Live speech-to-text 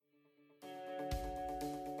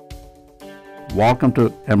Welcome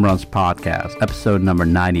to Emron's podcast, episode number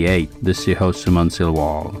 98. This is your host, Suman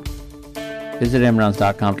Silwal. Visit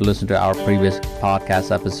emrons.com to listen to our previous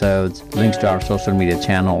podcast episodes, links to our social media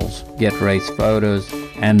channels, get race photos,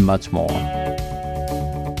 and much more.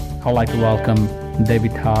 I'd like to welcome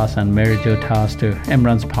David Toss and Mary Jo Toss to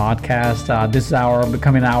Emron's podcast. This is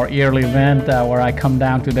becoming our yearly event where I come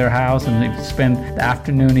down to their house and spend the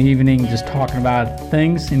afternoon, evening just talking about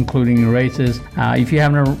things, including races. If you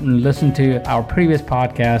haven't listened to our previous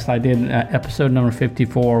podcast, I did episode number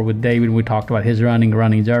 54 with David. We talked about his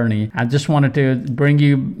running journey. I just wanted to bring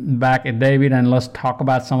you back at David and let's talk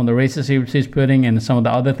about some of the races he's putting and some of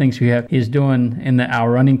the other things he's doing in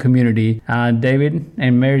our running community. David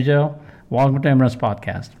and Mary Jo, welcome to Emron's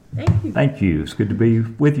podcast. Thank you. Thank you. It's good to be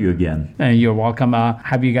with you again. You're welcome.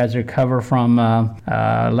 Have you guys recovered from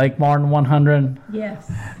Lake Martin 100?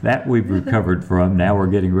 Yes. That we've recovered from. Now we're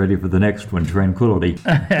getting ready for the next one, Tranquility.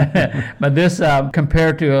 But this,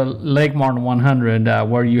 compared to Lake Martin 100,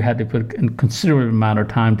 where you had to put a considerable amount of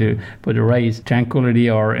time to put a race, Tranquility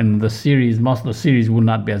or in the series, most of the series would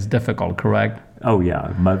not be as difficult, correct? Oh,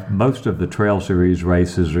 yeah. Most of the Trail Series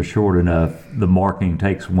races are short enough. The marking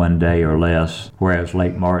takes one day or less, whereas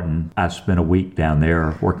Lake Martin, I spent a week down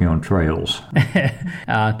there working on trails.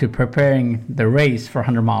 To preparing the race for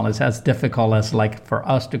 100 miles, as difficult as like for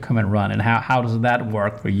us to come and run. And how does that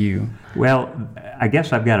work for you? Well, I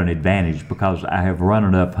guess I've got an advantage because I have run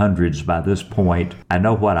enough hundreds by this point. I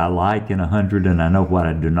know what I like in 100 and I know what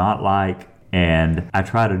I do not like. And I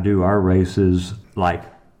try to do our races like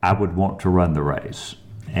I would want to run the race.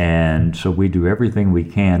 And so we do everything we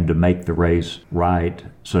can to make the race right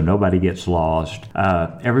so nobody gets lost.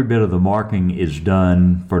 Every bit of the marking is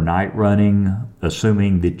done for night running,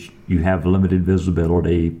 assuming that you have limited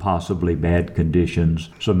visibility, possibly bad conditions.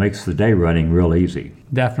 So it makes the day running real easy.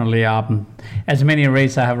 Definitely. As many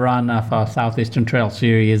races I have run for Southeastern Trail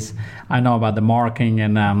Series, I know about the marking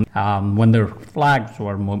and when the flags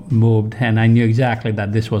were moved, and I knew exactly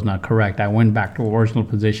that this was not correct. I went back to original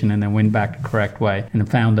position and then went back the correct way and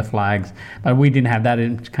found the flags. But we didn't have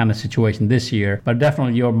that kind of situation this year. But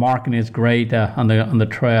definitely your marking is great on the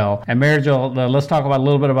trail. And Mary Jo, let's talk about a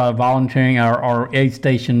little bit about volunteering or aid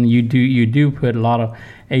station. You do put a lot of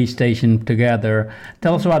aid station together.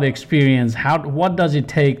 Tell us about the experience. What does it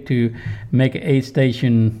take to make an aid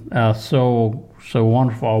station so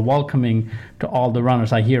wonderful, welcoming to all the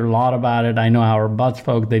runners? I hear a lot about it. I know our Buds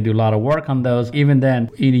folk, they do a lot of work on those. Even then,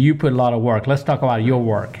 you put a lot of work. Let's talk about your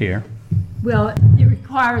work here. Well, it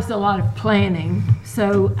requires a lot of planning.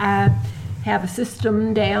 So I have a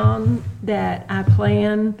system down that I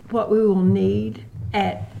plan what we will need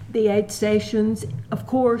at the aid stations. Of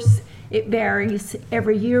course, it varies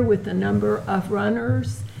every year with the number of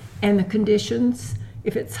runners and the conditions.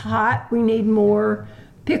 If it's hot, we need more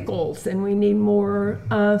pickles and we need more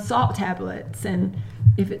salt tablets. And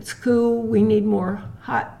if it's cool, we need more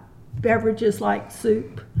hot beverages like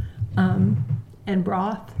soup and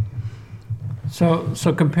broth. So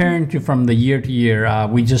comparing to from the year to year,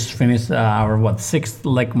 we just finished our sixth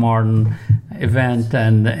Lake Martin event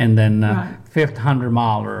and then Right. fifth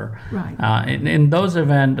 100-miler. Right. In those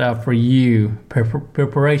events for you,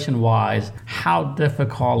 preparation-wise, how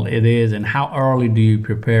difficult it is, and how early do you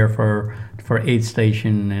prepare for aid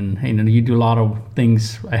station? And you do a lot of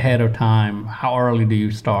things ahead of time. How early do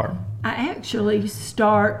you start? I actually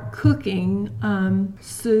start cooking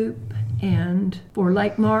soup, and for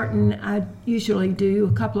Lake Martin, I usually do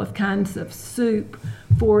a couple of kinds of soup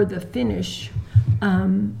for the finish.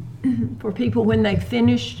 For people, when they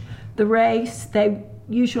finish the race, they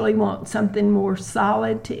usually want something more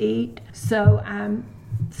solid to eat. So I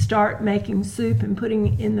start making soup and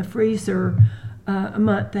putting it in the freezer a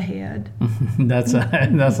month ahead. That's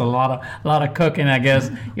a lot of cooking, I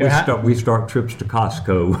guess. We start trips to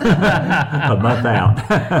Costco a month out.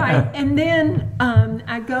 Right, and then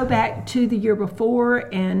I go back to the year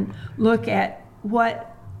before and look at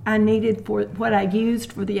what I needed for what I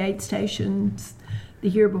used for the aid stations the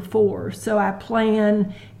year before. So I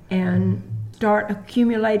plan and start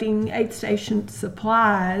accumulating aid station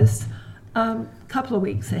supplies a couple of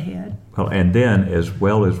weeks ahead. Well, and then as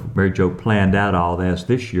well as Mary Jo planned out all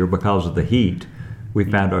this year, because of the heat, we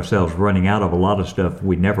found ourselves running out of a lot of stuff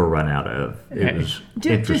we never run out of. It was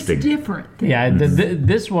interesting. Just different. Yeah,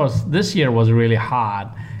 this year was really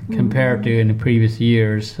hot compared to in the previous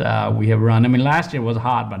years we have run. I mean, last year was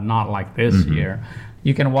hot, but not like this year.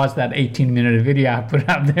 You can watch that 18-minute video I put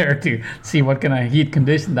out there to see what kind of heat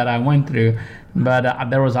condition that I went through. But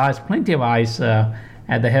there was ice, plenty of ice,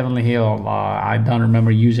 at the Heavenly Hill. I don't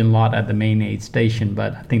remember using a lot at the main aid station,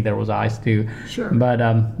 but I think there was ice too. Sure. But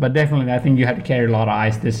definitely, I think you had to carry a lot of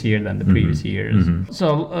ice this year than the previous years.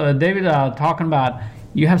 So, David, talking about,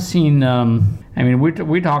 you have seen,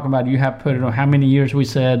 we're talking about, you have put it on how many years we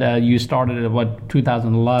said you started at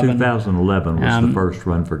 2011? 2011 was the first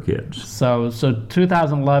Run for Kids. So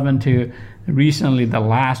 2011 to recently the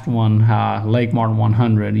last one, Lake Martin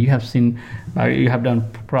 100, you have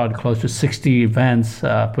done probably close to 60 events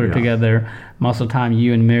put it together. Most of the time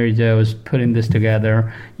you and Mary Jo is putting this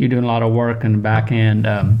together. You're doing a lot of work in the back end.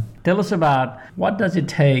 Tell us about what does it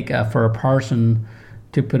take for a person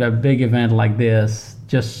to put a big event like this,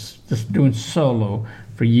 just doing solo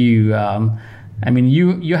for you.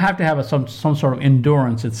 You have to have some sort of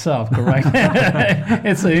endurance itself, correct?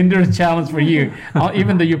 It's an endurance challenge for you,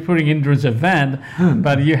 even though you're putting endurance event,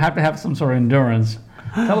 but you have to have some sort of endurance.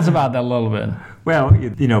 Tell us about that a little bit. Well,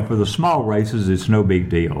 for the small races, it's no big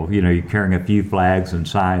deal. You're carrying a few flags and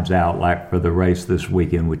signs out, like for the race this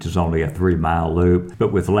weekend, which is only a 3-mile loop.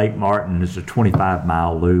 But with Lake Martin, it's a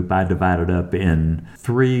 25-mile loop. I divided up in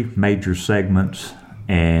 3 major segments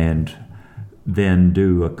and then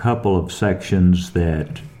do a couple of sections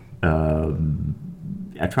that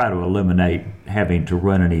I try to eliminate having to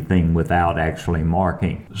run anything without actually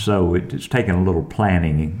marking. So it's taken a little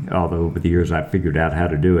planning, although over the years I've figured out how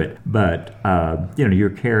to do it. But,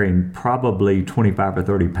 you're carrying probably 25 or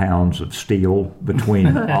 30 pounds of steel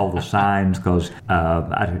between all the signs, because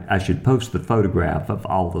I should post the photograph of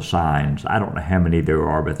all the signs. I don't know how many there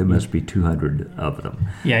are, but there must be 200 of them.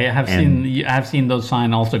 Yeah, I've seen those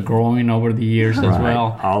signs also growing over the years as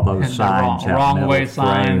well. All those signs have wrong metal way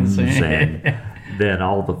frames, signs. and then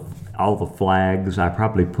all the flags. I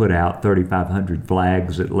probably put out 3,500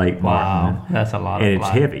 flags at Lake Martin. Wow, that's a lot. And of it's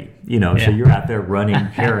flags. heavy, so you're out there running,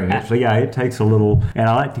 carrying it. So yeah, it takes a little, and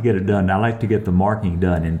I like to get it done. I like to get the marking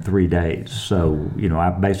done in 3 days. So, I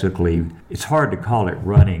basically, it's hard to call it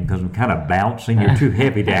running because I'm kind of bouncing. You're too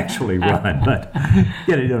heavy to actually run, but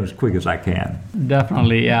get it done as quick as I can.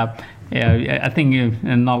 Definitely, yeah. Yeah, I think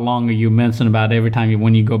and not long ago you mentioned about every time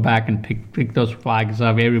when you go back and pick those flags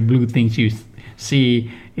up, every blue thing you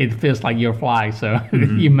see, it feels like your flag. So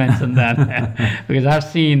you mentioned that because I've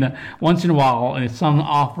seen once in a while in some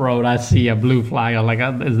off-road, I see a blue flag. I'm like,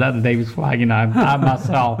 is that the Davis flag? I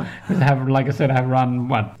myself, because I have, like I said, I've run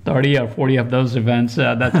 30 or 40 of those events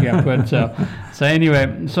that you have put. So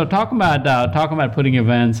anyway, so talking about putting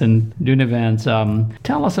events and doing events.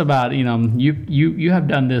 Tell us about you have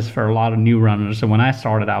done this for a lot of new runners. So when I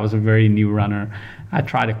started, I was a very new runner. I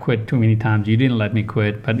tried to quit too many times. You didn't let me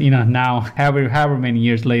quit. But, now, however many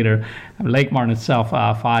years later, Lake Martin itself,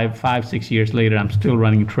 6 years later, I'm still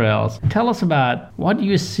running trails. Tell us about what do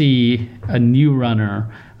you see a new runner,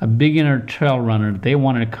 a beginner trail runner, they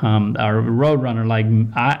want to come, or a road runner like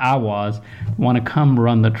I was, want to come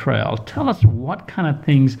run the trail. Tell us what kind of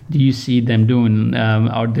things do you see them doing,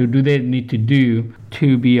 or do they need to do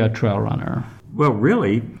to be a trail runner? Well,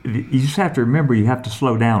 really, you just have to remember you have to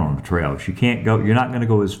slow down on the trails. You're not going to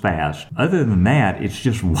go as fast. Other than that, it's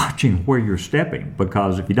just watching where you're stepping,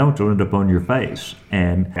 because if you don't, you'll end up on your face.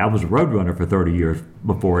 And I was a road runner for 30 years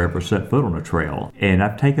before I ever set foot on a trail. And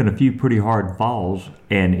I've taken a few pretty hard falls,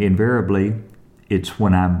 and invariably, it's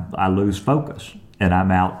when I lose focus and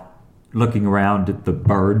I'm out looking around at the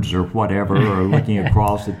birds or whatever, or looking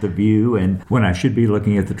across at the view, and when I should be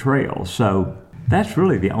looking at the trail. So that's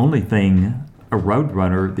really the only thing. A road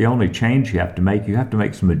runner, the only change you have to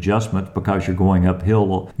make some adjustments, because you're going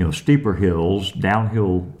uphill, steeper hills,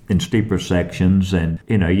 downhill in steeper sections, and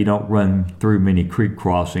you don't run through many creek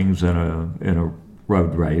crossings in a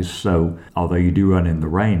road race. So although you do run in the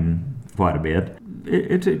rain quite a bit,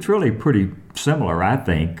 it's really pretty similar, I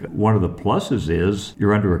think. One of the pluses is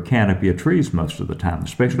you're under a canopy of trees most of the time,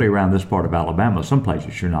 especially around this part of Alabama. Some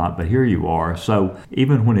places you're not, but here you are. So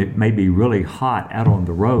even when it may be really hot out on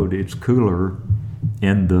the road, it's cooler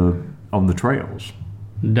on the trails.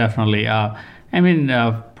 Definitely.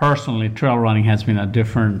 Personally, trail running has been a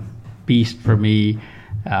different beast for me.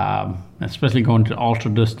 Especially going to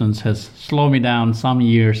ultra distance has slowed me down some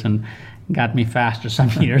years and got me faster some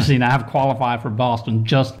years. I have qualified for Boston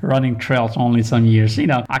just running trails only some years.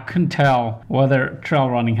 I couldn't tell whether trail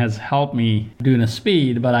running has helped me doing a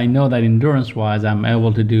speed, but I know that endurance-wise, I'm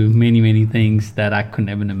able to do many, many things that I couldn't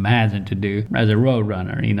even imagine to do as a road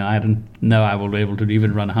runner. I didn't know I will be able to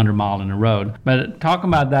even run 100 miles in a road. But talking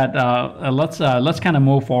about that, let's kind of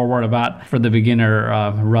move forward about for the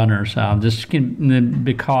beginner runners.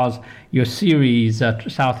 Because your series,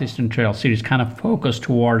 Southeastern Trail series, kind of focused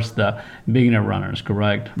towards the beginner runners,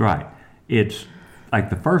 correct? Right. It's like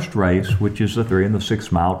the first race, which is the 3 and the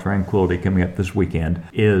 6 mile Tranquility coming up this weekend,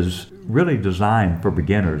 is really designed for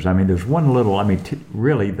beginners. I mean, there's one little,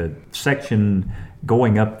 really the section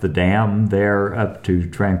going up the dam there up to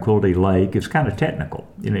Tranquility Lake is kind of technical.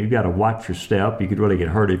 You got to watch your step. You could really get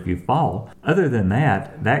hurt if you fall. Other than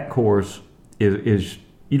that, that course is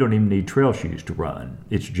you don't even need trail shoes to run.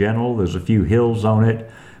 It's gentle. There's a few hills on it,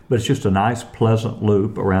 but it's just a nice, pleasant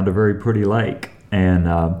loop around a very pretty lake. And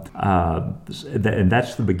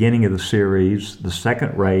that's the beginning of the series. The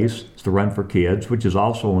second race is the Run for Kids, which is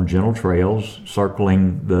also on gentle trails,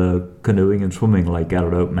 circling the canoeing and swimming lake out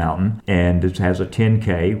at Oak Mountain. And it has a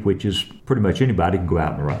 10K, which is pretty much anybody can go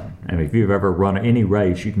out and run. I mean, if you've ever run any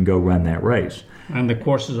race, you can go run that race. And the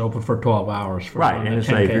course is open for 12 hours. Right, and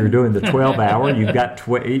say if you're doing the 12-hour, you've got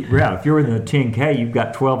if you're in the 10K, you've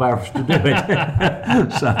got 12 hours to do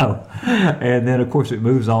it. So, and then of course it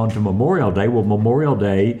moves on to Memorial Day. Well, Memorial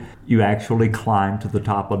Day, you actually climb to the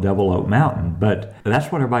top of Devil Oak Mountain, but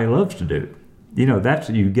that's what everybody loves to do. That's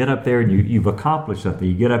you get up there and you've accomplished something.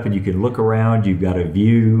 You get up and you can look around. You've got a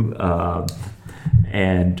view,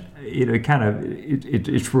 and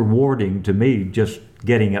it's rewarding to me just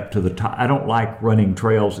getting up to the top. I don't like running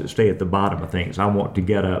trails that stay at the bottom of things. I want to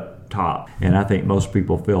get up top, and I think most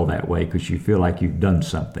people feel that way because you feel like you've done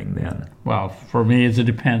something then. Well, for me, it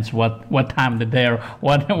depends what time of the day or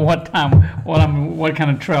what kind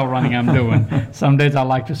of trail running I'm doing. Some days I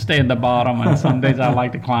like to stay at the bottom, and some days I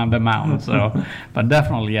like to climb the mountain. So, but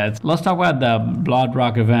definitely, yeah. Let's talk about the Blood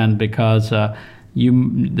Rock event because.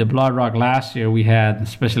 The Blood Rock last year we had,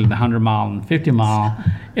 especially the 100 mile and 50 mile,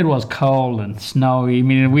 it was cold and snowy. I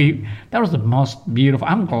mean, that was the most beautiful.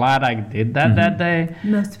 I'm glad I did that that day.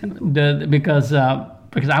 Most people. Because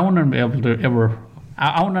I wouldn't be able to ever.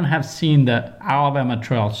 I wouldn't have seen the Alabama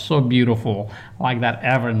Trail so beautiful like that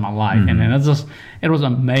ever in my life, and it was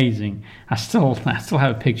amazing. I still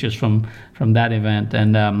have pictures from that event,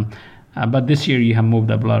 and but this year you have moved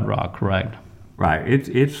the Blood Rock, correct? Right.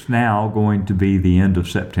 It's now going to be the end of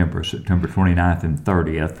September 29th and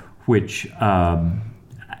 30th, which,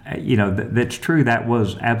 that's true. That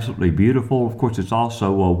was absolutely beautiful. Of course, it's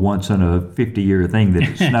also a once in a 50-year thing that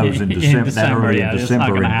it snows in December, that early in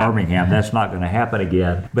December in Birmingham. That's not going to happen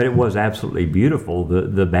again. But it was absolutely beautiful.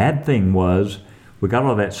 The bad thing was we got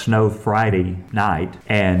all that snow Friday night,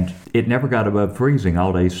 and it never got above freezing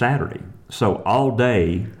all day Saturday. So all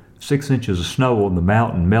day, 6 inches of snow on the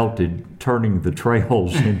mountain melted, turning the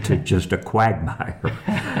trails into just a quagmire.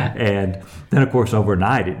 And then, of course,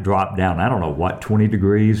 overnight it dropped down, 20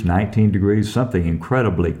 degrees, 19 degrees, something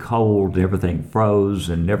incredibly cold. Everything froze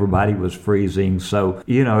and everybody was freezing. So,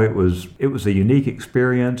 it was a unique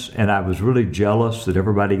experience, and I was really jealous that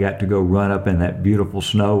everybody got to go run up in that beautiful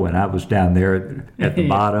snow and I was down there at the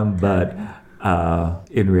bottom. But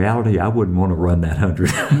in reality, I wouldn't want to run that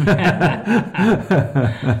 100.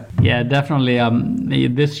 Yeah, definitely.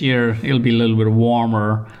 This year it'll be a little bit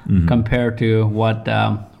warmer compared to what.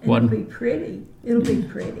 It'll be pretty. It'll be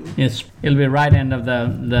pretty. It'll be right end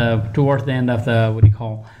of towards the end of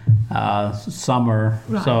the summer.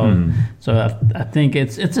 Right. So I think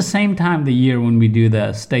it's the same time of the year when we do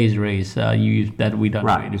the stage race that we don't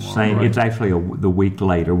do anymore. Same. Right. It's actually the week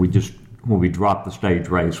later. When we dropped the stage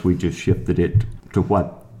race, we just shifted it to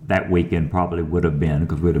what that weekend probably would have been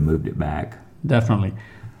because we'd have moved it back. Definitely.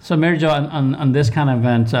 So, Mary Jo, on this kind of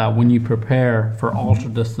event, when you prepare for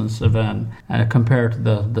ultra-distance event compared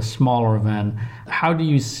to the smaller event, how do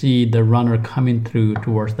you see the runner coming through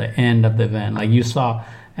towards the end of the event? Like you saw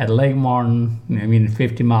at Lake Martin,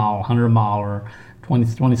 50 mile, 100 mile, or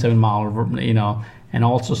 27 mile, and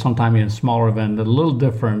also sometime in a smaller event, a little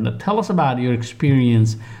different. Tell us about your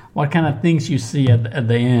experience. What kind of things you see at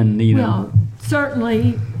the end? Well,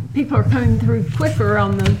 certainly people are coming through quicker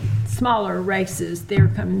on the smaller races. They're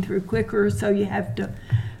coming through quicker, so you have to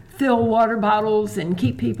fill water bottles and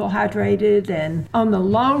keep people hydrated. And on the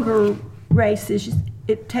longer races,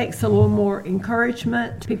 it takes a little more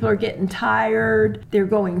encouragement. People are getting tired. They're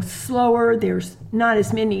going slower. There's not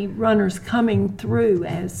as many runners coming through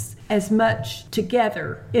as much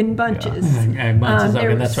together in bunches.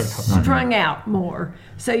 They're strung out more.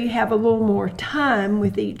 So you have a little more time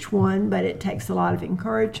with each one, but it takes a lot of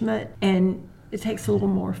encouragement and it takes a little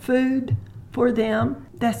more food for them.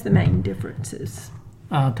 That's the main differences.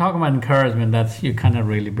 Talking about encouragement, that's you kind of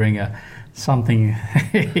really bring something.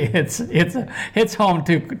 it's home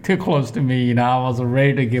too close to me. I was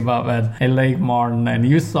ready to give up at Lake Martin, and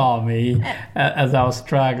you saw me as I was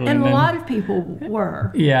struggling. And a lot of people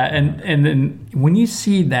were. Yeah, and then when you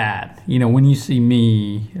see that, when you see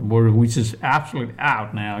me, which is absolutely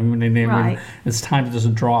out now. Right. It's time to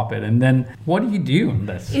just drop it. And then what do you do in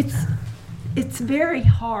this? it's very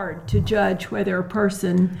hard to judge whether a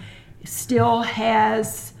person still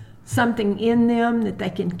has something in them that they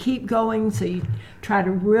can keep going, so you try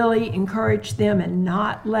to really encourage them and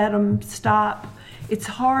not let them stop. It's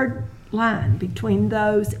a hard line between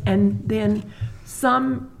those, and then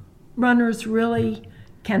some runners really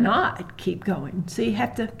cannot keep going. So you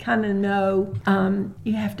have to kind of know,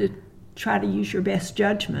 you have to try to use your best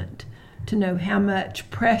judgment to know how much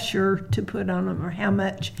pressure to put on them or how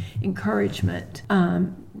much encouragement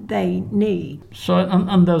they need. So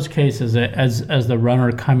on those cases, as the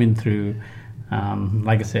runner coming through,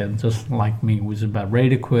 like I said, just like me, was about ready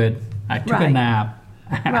to quit. I took a nap.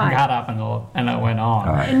 I got up and I went on.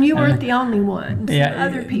 Right. And you weren't the only one.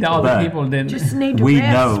 Other people didn't. Just need to we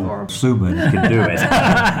rest. know Suman can do it.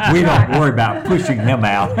 We don't worry about pushing him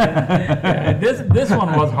out. This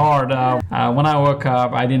one was hard. When I woke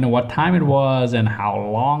up, I didn't know what time it was and how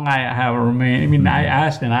long I have remained. I mean, I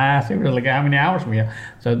asked him, it was like, how many hours were you?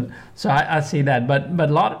 So I see that. But a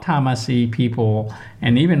lot of time I see people,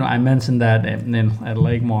 and even I mentioned that at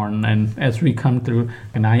Lakemore, and as we come through,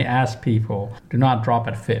 and I ask people, do not drop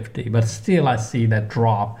at 50. But still I see that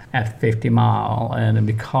drop at 50 mile. And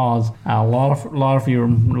because a lot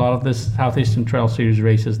of this Southeastern Trail Series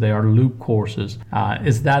races, they are loop courses.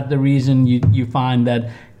 Is that the reason you find that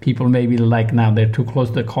people maybe like now they're too close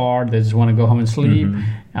to the car, they just want to go home and sleep,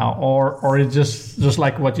 or it's just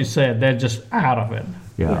like what you said, they're just out of it?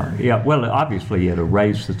 Yeah. Well, obviously at a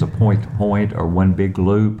race that's a point-to-point or one big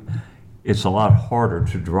loop, it's a lot harder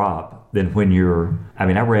to drop than when you're. I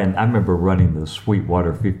mean, I remember running the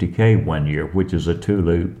Sweetwater 50K one year, which is a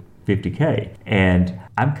 2-loop 50K, and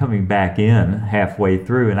I'm coming back in halfway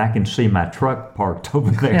through, and I can see my truck parked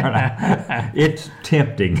over there. And it's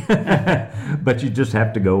tempting, but you just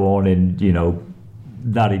have to go on and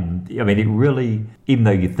not even. I mean, it really. Even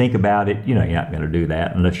though you think about it, you're not going to do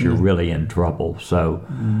that unless you're really in trouble. So,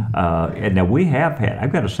 and now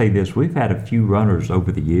I've got to say this, we've had a few runners over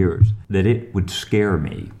the years that it would scare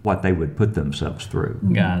me what they would put themselves through.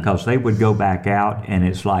 Because they would go back out and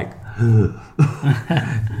it's like,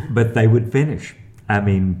 but they would finish. I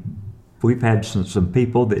mean, we've had some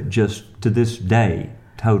people that just to this day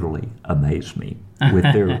totally amaze me with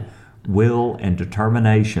their will and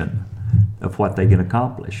determination of what they can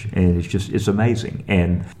accomplish, and it's amazing.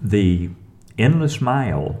 And the Endless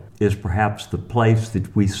Mile is perhaps the place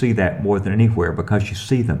that we see that more than anywhere, because you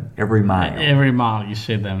see them every mile. Every mile you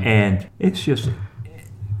see them. And it's just,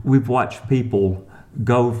 we've watched people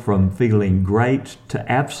go from feeling great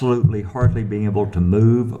to absolutely hardly being able to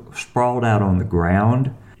move, sprawled out on the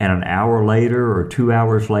ground, and an hour later or 2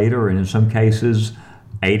 hours later, and in some cases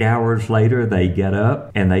 8 hours later, they get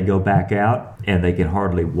up and they go back out and they can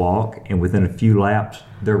hardly walk, and within a few laps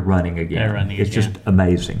they're running again. It's just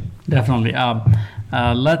amazing. Definitely.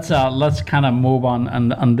 Let's kind of move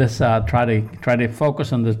on this. Try to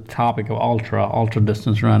focus on the topic of ultra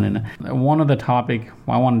distance running. One of the topic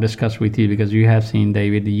I want to discuss with you, because you have seen,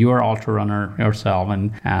 David, you're an ultra runner yourself,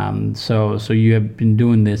 and so you have been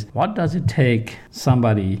doing this. What does it take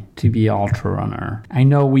somebody to be an ultra runner? I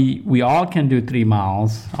know we all can do 3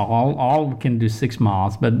 miles, all can do 6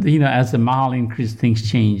 miles, but as the mile increase, things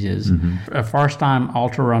changes. First time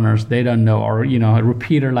ultra runners, they don't know, or a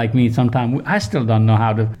repeater like me, sometimes I still don't know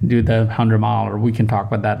how to do the 100 mile, or we can talk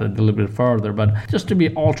about that a little bit further. But just to be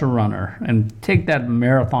an ultra runner and take that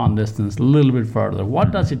marathon distance a little bit further,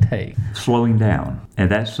 what does it take? Slowing down,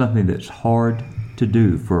 and that's something that's hard to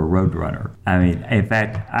do for a road runner. I mean, in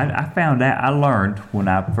fact, I learned when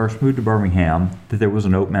I first moved to Birmingham that there was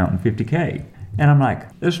an Oak Mountain 50K. And I'm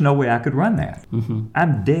like, there's no way I could run that.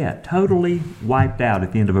 I'm dead, totally wiped out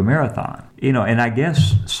at the end of a marathon. And I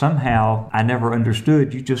guess somehow I never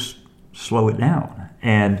understood, you just slow it down.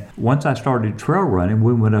 And once I started trail running,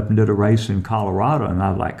 we went up and did a race in Colorado, and I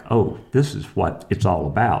was like, oh, this is what it's all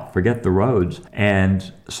about. Forget the roads.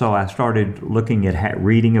 And so I started looking at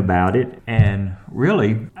reading about it, and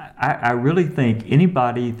really, I really think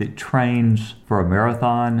anybody that trains for a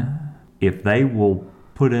marathon, if they will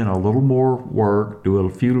put in a little more work, do a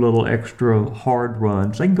few little extra hard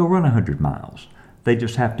runs, they can go run 100 miles. They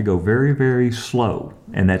just have to go very, very slow,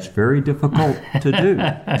 and that's very difficult to do.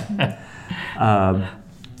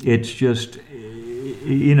 It's just,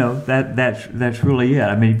 that's really it.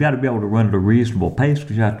 I mean, you've got to be able to run at a reasonable pace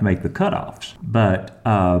because you have to make the cutoffs. But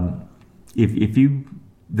if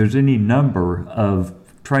there's any number of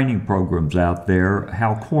training programs out there,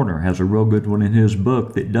 Hal Corner has a real good one in his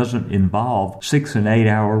book that doesn't involve 6 and 8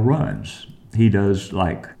 hour runs. He does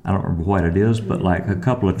I don't remember what it is, but like a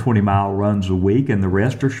couple of 20-mile runs a week, and the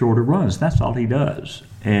rest are shorter runs. That's all he does.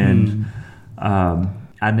 And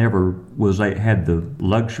I never had the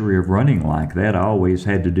luxury of running like that. I always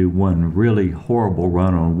had to do one really horrible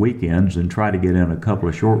run on weekends and try to get in a couple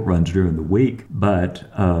of short runs during the week. But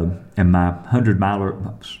and my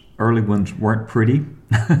 100-miler early ones weren't pretty.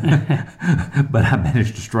 But I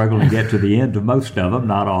managed to struggle and get to the end of most of them,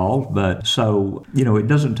 not all. But so, it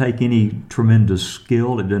doesn't take any tremendous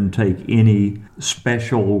skill. It doesn't take any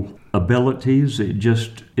special abilities.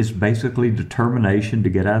 It's basically determination to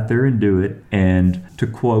get out there and do it. And to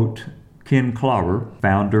quote Ken Clower,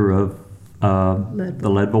 founder of the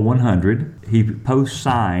Leadville 100, he posts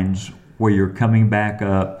signs where you're coming back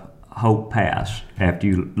up Hope Pass after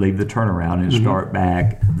you leave the turnaround and start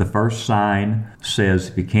back. The first sign says,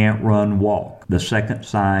 if you can't run, walk. The second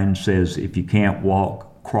sign says, if you can't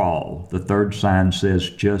walk, crawl. The third sign says,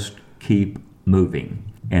 just keep moving.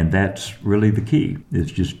 And that's really the key. It's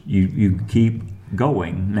just you keep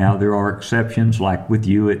going. Now, there are exceptions, like with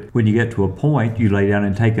you, when you get to a point, you lay down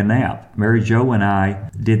and take a nap. Mary Jo and I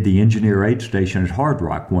did the engineer aid station at Hard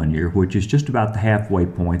Rock one year, which is just about the halfway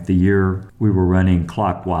point. The year we were running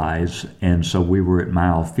clockwise, and so we were at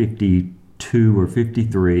mile 52 or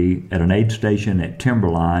 53 at an aid station at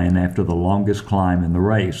Timberline after the longest climb in the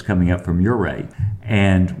race, coming up from Ouray.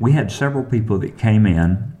 And we had several people that came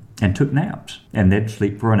in and took naps. And they'd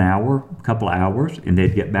sleep for an hour, a couple of hours, and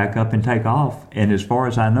they'd get back up and take off. And as far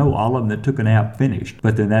as I know, all of them that took a nap finished.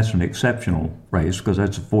 But then that's an exceptional race, because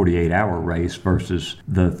that's a 48-hour race versus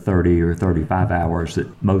the 30 or 35 hours that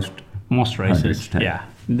most races take. Yeah,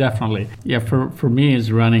 definitely. Yeah, for me,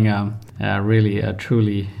 it's running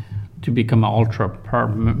truly to become an ultra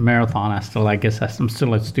marathon. I guess I'm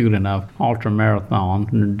still a student of ultra marathon,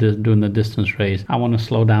 doing the distance race. I want to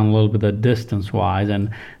slow down a little bit the distance wise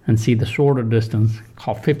and see the shorter distance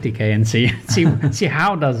called 50K and see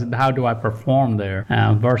how do I perform there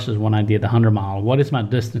versus when I did the 100 mile. What is my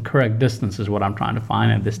correct distance is what I'm trying to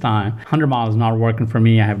find at this time. 100 miles is not working for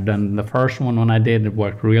me. I have done the first one when I did. It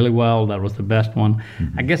worked really well. That was the best one.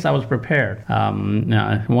 I guess I was prepared.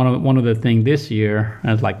 One of the things this year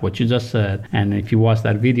is like what you just said, and if you watch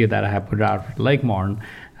that video that I have put out for Lake Martin,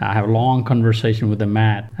 I have a long conversation with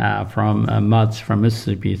Matt from Mutz from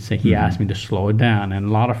Mississippi. So he asked me to slow it down, and a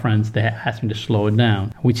lot of friends, they asked me to slow it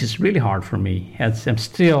down, which is really hard for me. I'm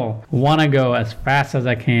still want to go as fast as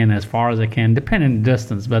I can, as far as I can, depending on the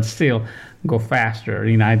distance, but still go faster.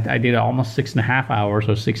 I did almost 6.5 hours,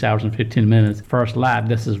 or 6 hours and 15 minutes first lap.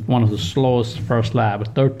 This is one of the slowest first lap.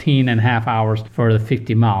 13.5 hours for the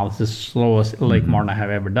 50 miles. This is the slowest Lake Martin I have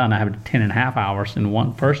ever done. I have 10.5 hours in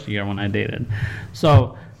one first year when I did it.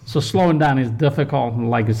 So slowing down is difficult,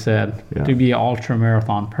 like I said. Yeah. To be an ultra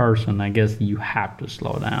marathon person, I guess you have to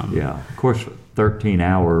slow down. Yeah, of course,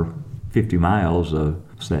 13-hour 50 miles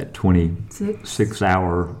what's that,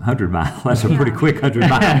 26-hour 100 mile. That's a pretty quick 100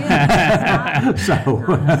 mile. So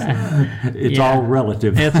it's all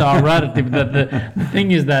relative. It's all relative. The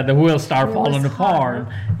thing is that the wheels start falling apart.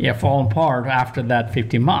 Yeah, falling apart after that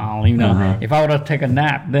 50 mile. If I would have taken a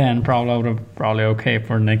nap then, probably I would have okay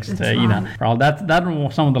for next. That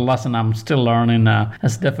was some of the lesson I'm still learning.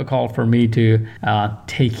 It's difficult for me to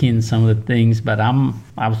take in some of the things, but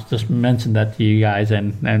I was just mentioned that to you guys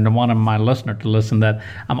and one of my listeners to listen that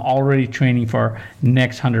I'm already training for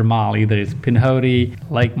next 100 mile. Either it's Pinhoti,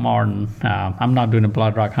 Lake Martin. I'm not doing a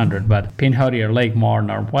Blood Rock 100, but Pinhoti or Lake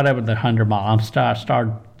Martin or whatever the 100 mile. I'm start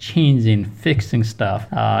changing, fixing stuff.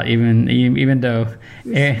 Even though,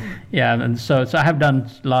 and so I have done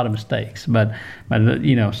a lot of mistakes, but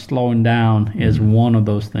slowing down is one of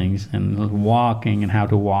those things, and walking and how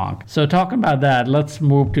to walk. So talking about that, let's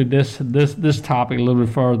move to this topic a little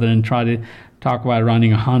bit further and try to talk about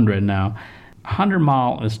running 100 now. 100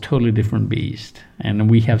 mile is totally different beast,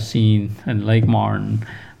 and we have seen in Lake Martin,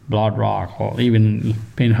 Blood Rock, or even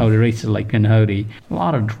Pinhoti, races like Pinhoti, a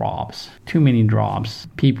lot of drops, too many drops.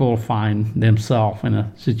 People find themselves in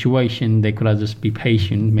a situation they could have just be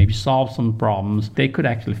patient, maybe solve some problems. They could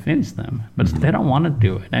actually finish them, but they don't want to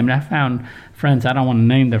do it. I found friends, I don't want to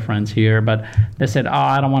name their friends here, but they said,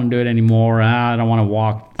 I don't want to do it anymore. I don't want to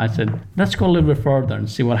walk. I said, let's go a little bit further and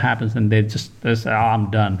see what happens. And they say,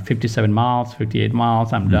 I'm done. 57 miles, 58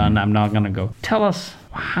 miles, I'm done. I'm not going to go. Tell us,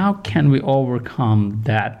 how can we overcome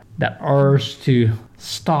that urge to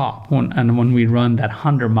stop when we run that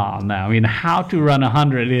 100 mile now? How to run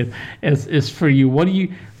 100 is for you. What do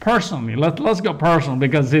you personally? Let's go personal,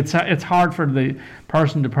 because it's hard for the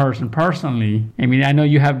person to person personally. I know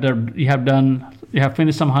you have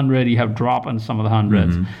finished some 100, you have dropped on some of the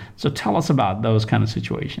hundreds. So tell us about those kind of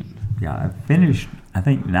situations. Yeah, I finished I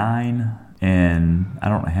think 9, and I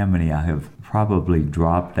don't know how many I have probably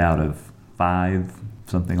dropped out of 5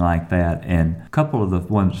 something like that. And several of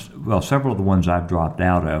the ones I've dropped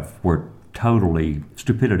out of were totally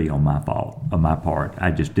stupidity on my part.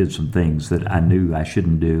 I just did some things that I knew I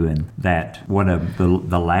shouldn't do, and that one of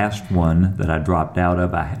the last one that I dropped out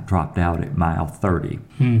of, I dropped out at mile 30.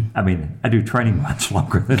 I mean, I do training runs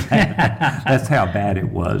longer than that. That's how bad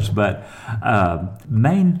it was. But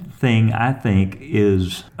main thing I think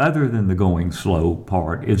is, other than the going slow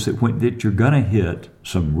part, is that you're going to hit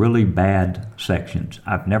some really bad sections.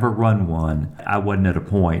 I've never run one. I wasn't at a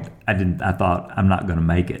point. I thought I'm not going to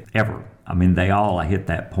make it ever. I mean, I hit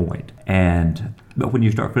that point. But when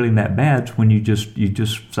you start feeling that bad, it's when you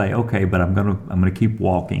just say, okay, but I'm gonna keep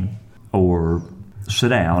walking or sit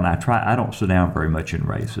down. I don't sit down very much in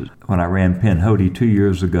races. When I ran Pinhoti 2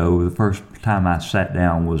 years ago, the first time I sat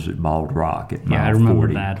down was at Bald Rock at mile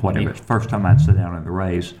 40, whatever. It's the first time I'd sit down in the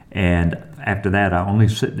race. And after that, I only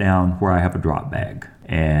sit down where I have a drop bag.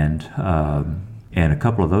 And a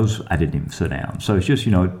couple of those, I didn't even sit down. So it's just,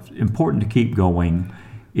 it's important to keep going.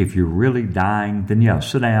 If you're really dying, then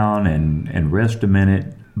sit down and rest a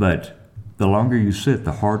minute. But the longer you sit,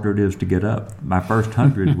 the harder it is to get up. My first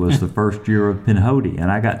 100 was the first year of Pinhoti, and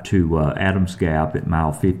I got to Adams Gap at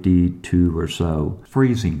mile 52 or so,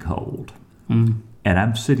 freezing cold. And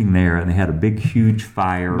I'm sitting there, and they had a big, huge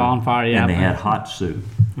bonfire, and they had hot soup.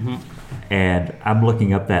 And I'm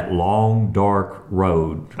looking up that long, dark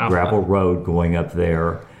road, gravel road going up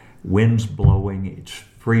there. Wind's blowing, it's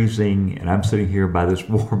freezing, and I'm sitting here by this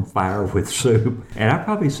warm fire with soup. And I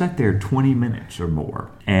probably sat there 20 minutes or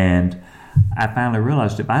more. And I finally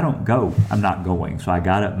realized if I don't go, I'm not going. So I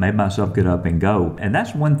got up, made myself get up and go. And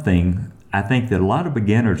that's one thing I think that a lot of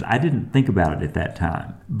beginners, I didn't think about it at that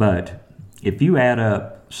time. But if you add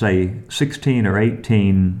up, say, 16 or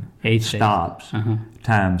 18 stops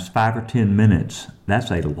times 5 or 10 minutes,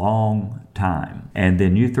 that's a long time. And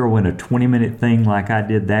then you throw in a 20-minute thing like I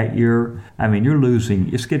did that year, I mean,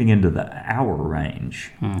 it's getting into the hour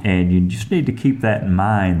range. And you just need to keep that in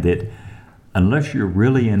mind, that unless you're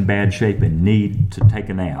really in bad shape and need to take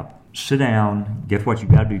a nap, sit down, get what you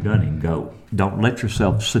got to do done, and go. Don't let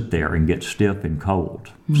yourself sit there and get stiff and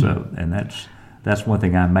cold. So, and that's one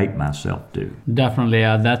thing I make myself do. Definitely,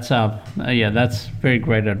 that's very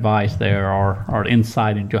great advice there, or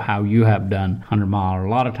insight into how you have done 100 mile. A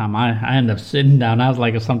lot of time I end up sitting down. I was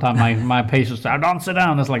like, sometimes my patients say, "Don't sit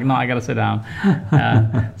down." It's like, no, I got to sit down.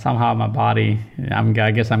 Somehow my body,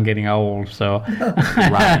 I guess I'm getting old, so.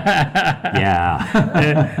 Right.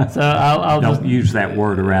 Yeah. So I'll don't use that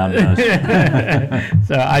word around us.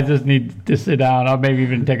 So I just need to sit down, or maybe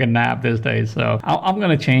even take a nap this day. So I'm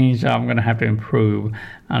going to change. I'm going to have to improve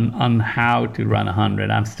on how to run 100.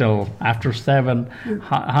 I'm still, after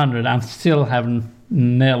 700, I'm still haven't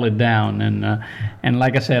nailed it down. And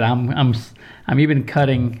like I said, I'm even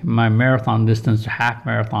cutting my marathon distance to half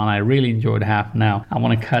marathon. I really enjoyed half now. I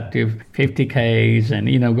want to cut to 50 Ks and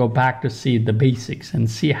go back to see the basics and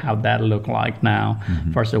see how that look like now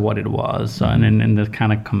versus what it was. So, and then just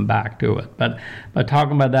kind of come back to it. But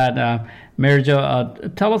talking about that, Mary Jo,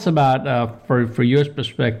 tell us about, for your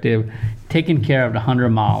perspective, taking care of the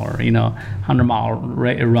 100-miler, 100-mile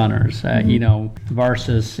runners,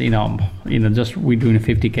 versus, just we doing a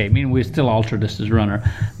 50K. I mean, we're still ultra-distance runner.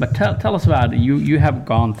 But tell us about, you have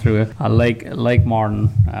gone through a Lake Martin,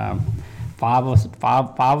 five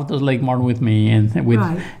of those Lake Martin with me, and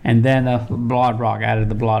then a Blood Rock, added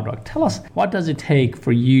the Blood Rock. Tell us, what does it take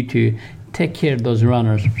for you to take care of those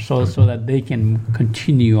runners so that they can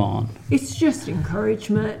continue on? It's just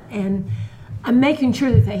encouragement, and I'm making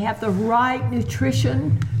sure that they have the right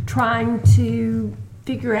nutrition, trying to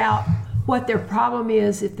figure out what their problem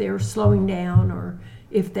is, if they're slowing down or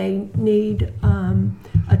if they need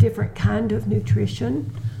a different kind of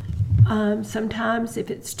nutrition. Sometimes if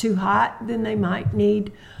it's too hot, then they might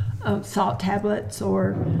need salt tablets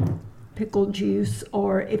or pickle juice,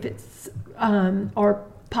 or if it's or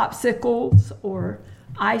popsicles or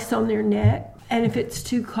ice on their neck. And if it's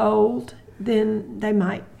too cold, then they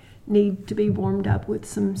might need to be warmed up with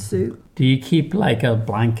some soup. Do you keep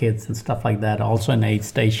blankets and stuff like that also in aid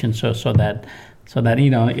station, so that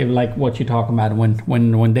if, like what you're talking about,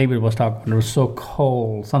 when David was talking, when it was so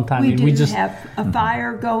cold, sometimes we just have a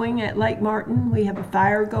fire going at Lake Martin. We have a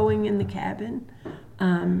fire going in the cabin.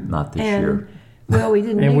 Not this year. Well, we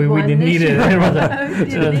didn't need we one didn't this need year. it. We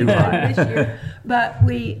didn't need one this year. But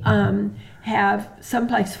we have some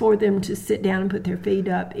place for them to sit down and put their feet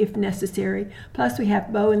up if necessary. Plus, we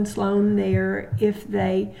have Bo and Sloan there if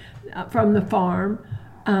they, from the farm,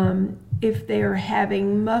 if they're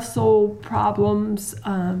having muscle problems,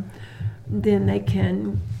 then they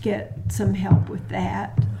can get some help with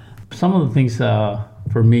that. Some of the things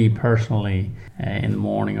for me personally, in the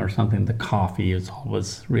morning or something, the coffee is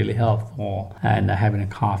always really helpful, and having a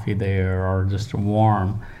coffee there or just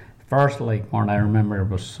warm. First lake morning, I remember it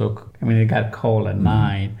was it got cold at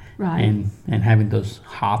night, Right. and having those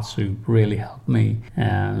hot soup really helped me,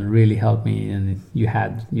 and you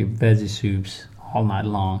had your veggie soups all night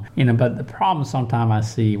long. But the problem sometimes I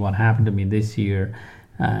see what happened to me this year,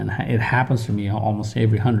 and it happens to me almost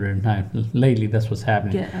every 100 times. Lately, that's what's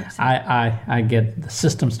happening. Get upset. I get the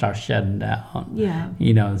system starts shutting down. Yeah.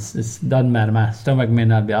 It doesn't matter. My stomach may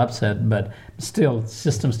not be upset, but still, the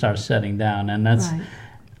system starts shutting down, and that's. Right.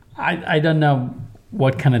 I don't know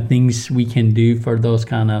what kind of things we can do for those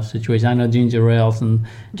kind of situations. I know ginger ales and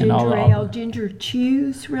Ginger ale, ginger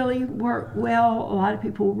chews really work well. A lot of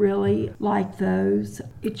people really like those.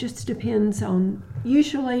 It just depends on,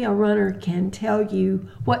 usually a runner can tell you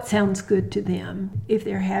what sounds good to them. If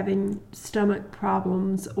they're having stomach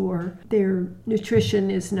problems or their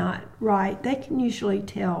nutrition is not right, they can usually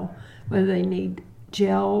tell whether they need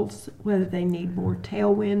gels, whether they need more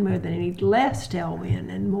tailwind, whether they need less tailwind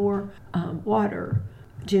and more water,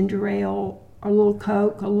 ginger ale, a little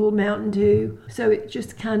Coke, a little Mountain Dew. So it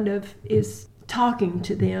just kind of is talking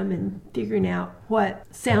to them and figuring out what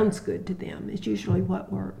sounds good to them is usually what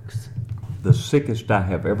works. The sickest I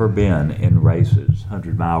have ever been in races,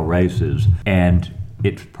 100-mile races, and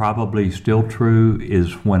it's probably still true,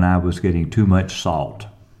 is when I was getting too much salt.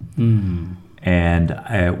 And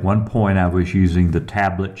at one point I was using the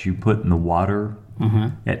tablets you put in the water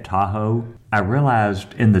at Tahoe. I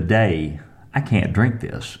realized in the day, I can't drink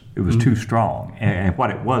this. It was too strong. And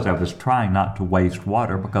what it was, I was trying not to waste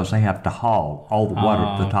water because they have to haul all the water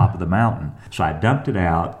to the top of the mountain. So I dumped it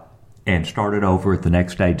out and started over at the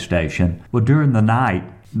next aid station. Well, during the night,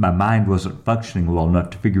 my mind wasn't functioning well enough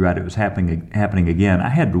to figure out it was happening again. I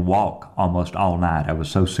had to walk almost all night. I was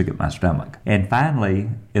so sick at my stomach. And finally,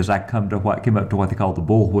 as I came up to what they call the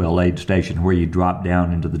Bullwheel aid station, where you drop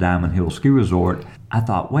down into the Diamond Hill Ski Resort, I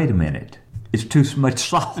thought, wait a minute. It's too much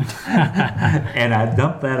salt. And I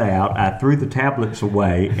dumped that out. I threw the tablets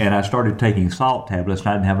away, and I started taking salt tablets, and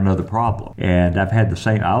I didn't have another problem. And I've had the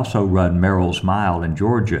same. I also run Merrill's Mile in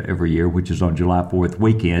Georgia every year, which is on July 4th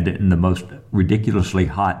weekend, and the most ridiculously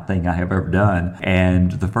hot thing I have ever done.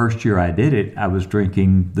 And the first year I did it, I was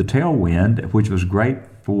drinking the Tailwind, which was great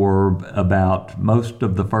for about most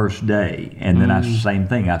of the first day. And then same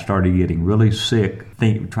thing, I started getting really sick,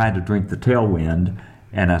 trying to drink the Tailwind,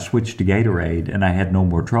 and I switched to Gatorade, and I had no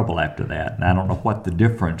more trouble after that. And I don't know what the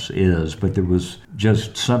difference is, but there was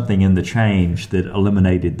just something in the change that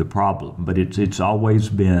eliminated the problem. But it's always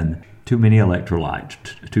been too many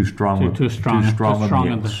electrolytes, too strong a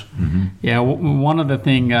mix. Yeah, one of the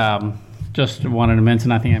thing, just wanted to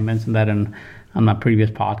mention, I think I mentioned that on my previous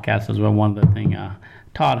podcast as well. One of the thing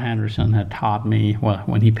Todd Henderson had taught me,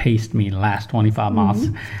 when he paced me last 25 miles,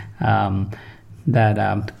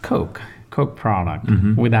 that Coke product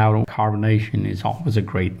without carbonation is always a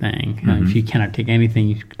great thing. If you cannot take anything,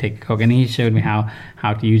 you can take Coke. And he showed me how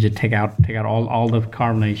to use it. Take out all the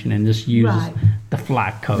carbonation and just use the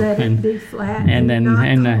flat Coke. Let it be flat.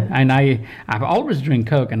 And I've always drink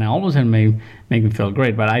Coke, and I always had make me feel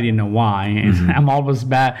great, but I didn't know why. And I'm always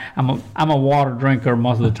bad. I'm a water drinker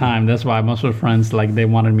most of the time. That's why most of the friends, they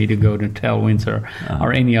wanted me to go to Tailwinds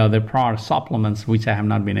or any other product supplements, which I have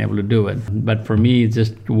not been able to do it. But for me, it's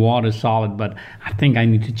just water solid. But I think I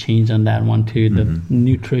need to change on that one too. The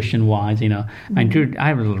nutrition wise, I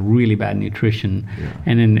have a really bad nutrition,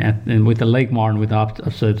 and then with the Lake Martin with the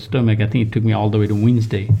upset stomach, I think it took me all the way to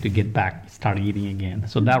Wednesday to get back, start eating again.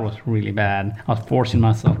 So that was really bad. I was forcing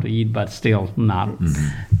myself to eat, but still not.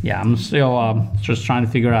 I'm still just trying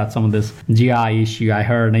to figure out some of this GI issue. I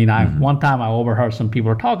heard, one time I overheard some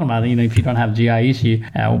people talking about, if you don't have GI issue,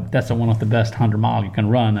 that's one of the best 100 mile you can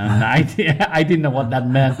run. And I didn't know what that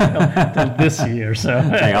meant till this year. So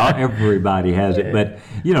everybody has it, but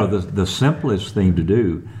the simplest thing to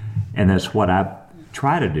do, and that's what I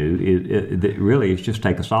try to do, is just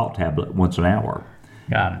take a salt tablet once an hour.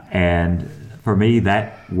 Got it. And for me,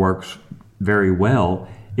 that works very well,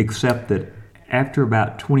 except that after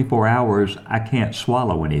about 24 hours, I can't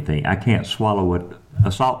swallow anything. I can't swallow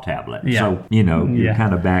a salt tablet. Yeah. So, you're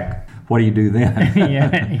kind of back. What do you do then?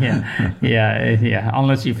 Yeah.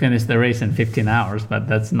 Unless you finish the race in 15 hours, but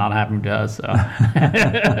that's not happening to us. So.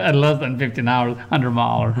 Less than 15 hours, 100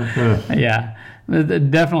 mile. Yeah.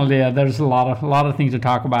 Definitely, there's a lot of things to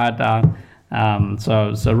talk about.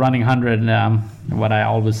 So running 100, what I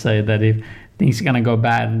always say that if things are gonna go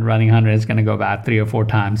bad and running 100, it's gonna go bad 3 or 4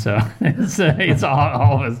 times. So it's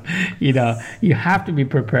always, you have to be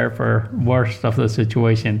prepared for worst of the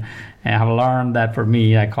situation. And I've learned that for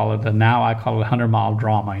me, I call it 100-mile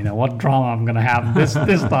drama. What drama I'm gonna have this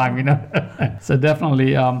time, So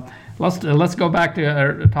definitely, let's go back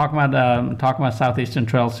to talking about Southeastern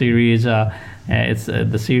Trail Series. It's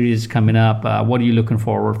the series coming up. What are you looking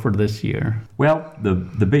forward for this year? Well,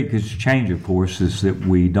 the biggest change, of course, is that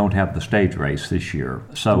we don't have the stage race this year.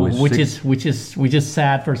 So which is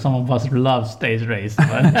sad for some of us who love stage race.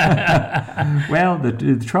 Well,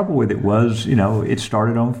 the trouble with it was, it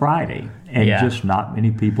started on Friday. And just not many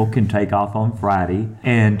people can take off on Friday.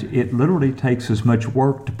 And it literally takes as much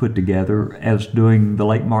work to put together as doing the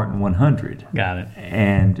Lake Martin 100. Got it.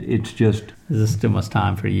 And it's just... This is too much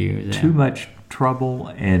time for you. Too much trouble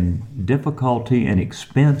and difficulty and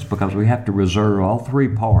expense because we have to reserve all 3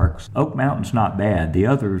 parks. Oak Mountain's not bad. The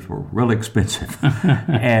others were really expensive.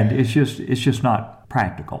 And it's just not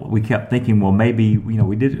practical. We kept thinking, well, maybe,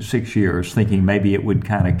 we did it 6 years, thinking maybe it would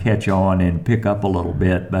kind of catch on and pick up a little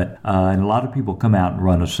bit. But and a lot of people come out and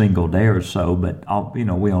run a single day or so. But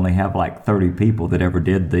we only have like 30 people that ever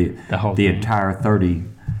did the entire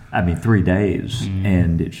 3 days,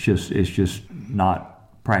 and it's just not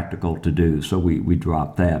practical to do. So we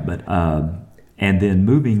dropped that. But and then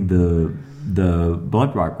moving the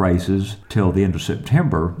Blood Rock races till the end of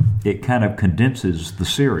September, it kind of condenses the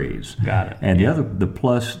series. Got it. And the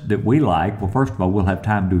plus that we like, well, first of all, we'll have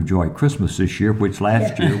time to enjoy Christmas this year, which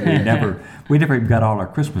last year we never even got all our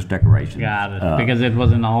Christmas decorations. Got it. Because it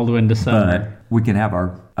wasn't all the way in December. But we can have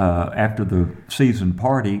our after the season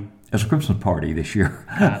party as a Christmas party this year.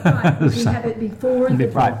 Right, we have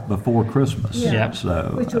it before Christmas. Yeah.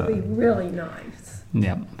 So which will be really nice.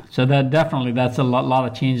 Yeah. So that's a lot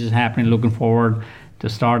of changes happening. Looking forward to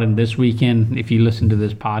starting this weekend. If you listen to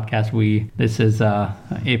this podcast, this is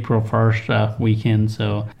April 1st weekend.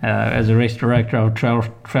 So as a race director of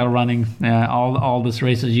trail running, all these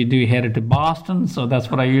races you do headed to Boston. So that's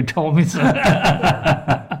what you told me. So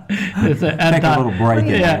it's take a little break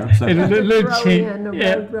in there. So. It'll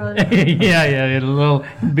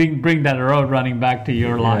bring that road running back to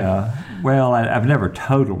your life. Yeah. Well, I've never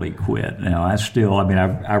totally quit.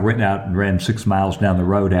 I went out and ran 6 miles down the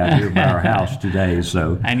road out here by our house today.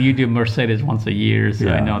 So. And you do Mercedes once a year, so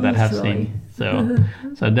I know that I've seen. So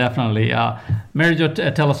definitely, Mary Jo,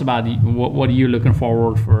 tell us about what are you looking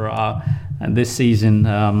forward for this season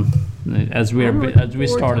as we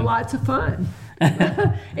started. Lots of fun.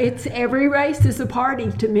 It's every race is a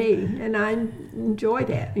party to me, and I enjoy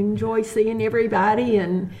that. Enjoy seeing everybody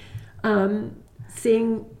and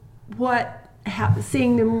seeing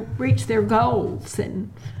them reach their goals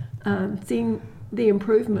and seeing the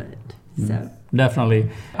improvement. So definitely,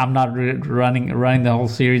 I'm not running the whole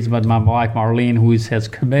series, but my wife Marlene, who has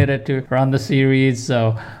committed to run the series.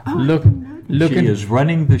 So she is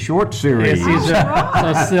running the short series.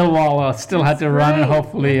 Yes, so Silwall still had to run, and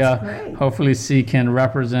hopefully she can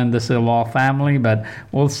represent the Silwall family. But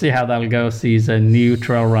we'll see how that'll go. She's a new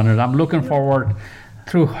trail runner. I'm looking forward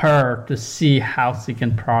through her to see how she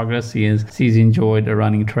can progress. She's enjoyed the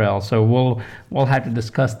running trail. So we'll have to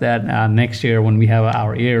discuss that next year when we have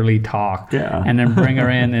our yearly talk. Yeah. And then bring her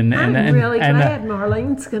in. I'm really glad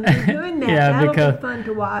Marlene's going to be doing that. That'll be fun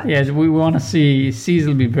to watch. Yes, we want to see Cecil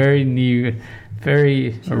will be very new,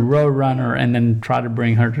 very road runner, and then try to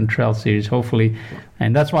bring her to the trail series, hopefully.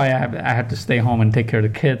 And that's why I have to stay home and take care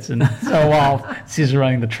of the kids. And so while she's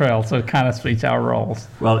running the trail, so it kind of switches our roles.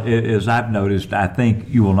 Well, as I've noticed, I think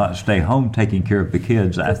you will not stay home taking care of the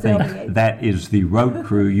kids. I think that is the road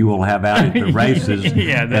crew you will have out at the races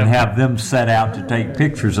and have them set out to take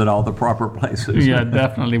pictures at all the proper places. Yeah,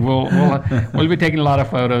 definitely. We'll be taking a lot of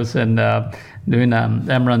photos and doing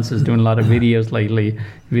Emruns is doing a lot of videos lately,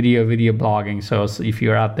 video blogging. So if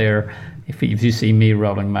you're out there, if you see me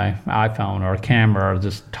rolling my iPhone or a camera, or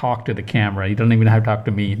just talk to the camera. You don't even have to talk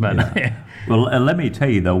to me. But well, let me tell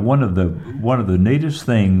you though, one of the neatest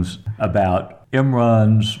things about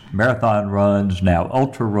Emruns, marathon runs, now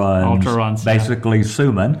ultra runs, basically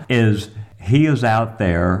Suman, is he is out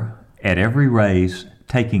there at every race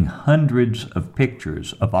taking hundreds of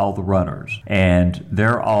pictures of all the runners, and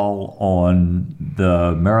they're all on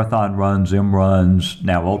the marathon runs, Emruns,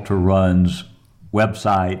 now ultra runs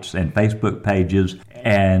websites and Facebook pages,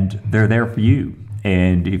 and they're there for you.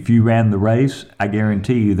 And if you ran the race, I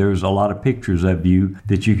guarantee you there's a lot of pictures of you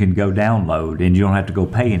that you can go download, and you don't have to go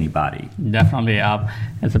pay anybody. Definitely.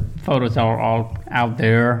 As the photos are all out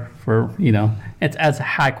there for, it's as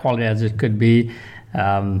high quality as it could be.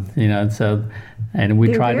 So. And we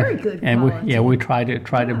They're try very to, good and we try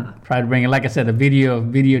to bring it. Like I said, the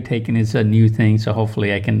video taking is a new thing, so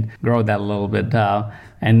hopefully I can grow that a little bit.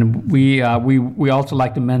 And we also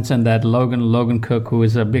like to mention that Logan Cook, who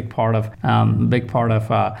is a big part of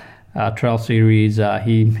Trail Series,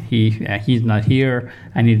 he's not here.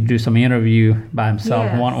 I need to do some interview by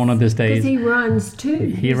himself one of these days. Because he runs too.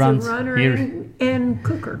 He's runs. A runner and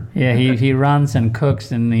cooker. Yeah, he runs and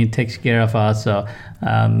cooks and he takes care of us. So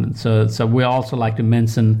we also like to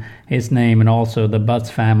mention his name and also the Butts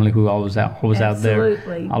family who always out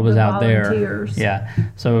there, always out there. Yeah.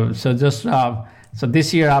 So just. So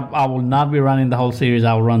this year I will not be running the whole series.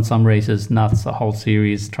 I will run some races, not the whole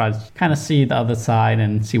series. Try to kind of see the other side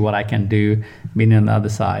and see what I can do being on the other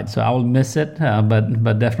side. So I will miss it,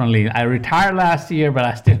 but definitely I retired last year, but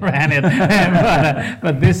I still ran it.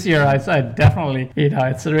 but this year I definitely,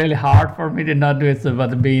 it's really hard for me to not do it.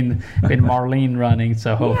 But being Marlene running,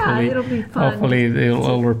 so hopefully it'll be fun. Hopefully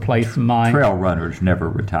it'll replace mine. Trail runners never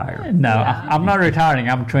retire. No, I'm not retiring.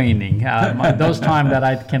 I'm training. Those times that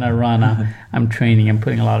I cannot run, I'm training. I'm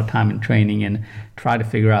putting a lot of time in training and try to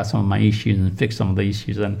figure out some of my issues and fix some of the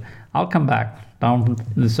issues, and I'll come back.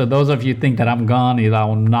 So those of you think that I'm gone, I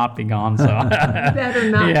will not be gone. So you better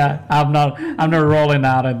not. Yeah, I'm not rolling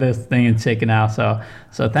out of this thing and checking out.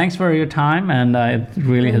 So thanks for your time, and it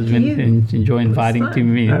really has been enjoy inviting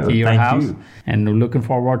me to your house, and looking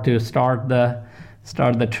forward to start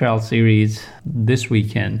the trail series this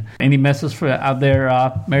weekend. Any message for out there,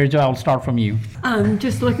 Mary Jo? I'll start from you. I'm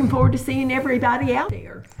just looking forward to seeing everybody out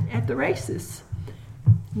there at the races.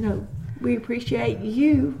 We appreciate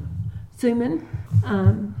you, Suman,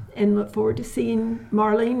 and look forward to seeing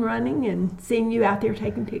Marlene running and seeing you out there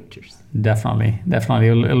taking pictures. Definitely.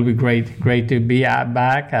 It'll be great to be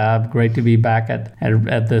back. Great to be back at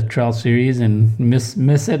the trail series, and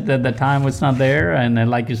miss it that the time was not there. And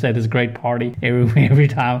like you said, it's a great party every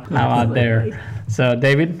time I'm out there. So,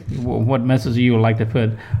 David, what message you would like to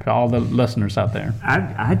put to all the listeners out there?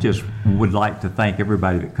 I just would like to thank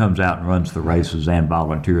everybody that comes out and runs the races and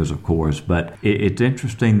volunteers, of course. But it's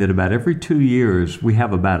interesting that about every 2 years, we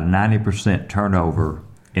have about a 90% turnover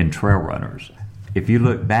in trail runners. If you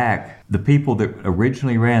look back, the people that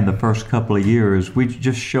originally ran the first couple of years, we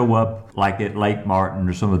just show up like at Lake Martin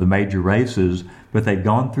or some of the major races, but they've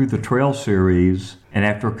gone through the trail series, and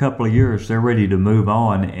after a couple of years, they're ready to move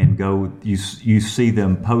on and go. You see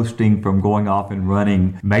them posting from going off and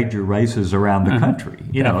running major races around the country.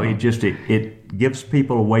 It gives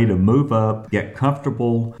people a way to move up, get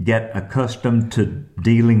comfortable, get accustomed to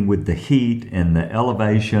dealing with the heat and the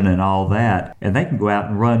elevation and all that, and they can go out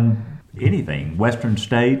and run anything, Western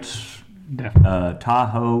States,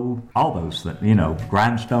 Tahoe, all those things,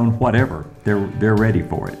 Grindstone, whatever. They're ready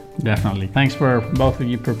for it. Definitely. Thanks for both of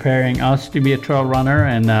you preparing us to be a trail runner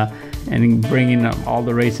and bringing all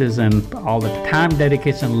the races and all the time,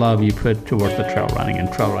 dedication, love you put towards the trail running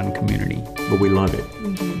and trail running community. But we love it.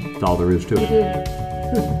 That's all there is to it.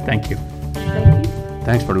 Thank you. Thank you.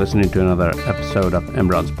 Thanks for listening to another episode of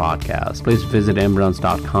Emruns Podcast. Please visit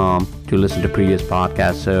emruns.com to listen to previous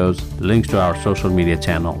podcast shows, links to our social media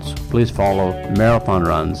channels. Please follow Marathon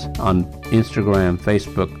Runs on Instagram,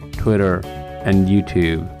 Facebook, Twitter, and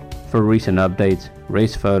YouTube for recent updates,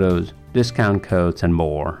 race photos, discount codes, and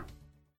more.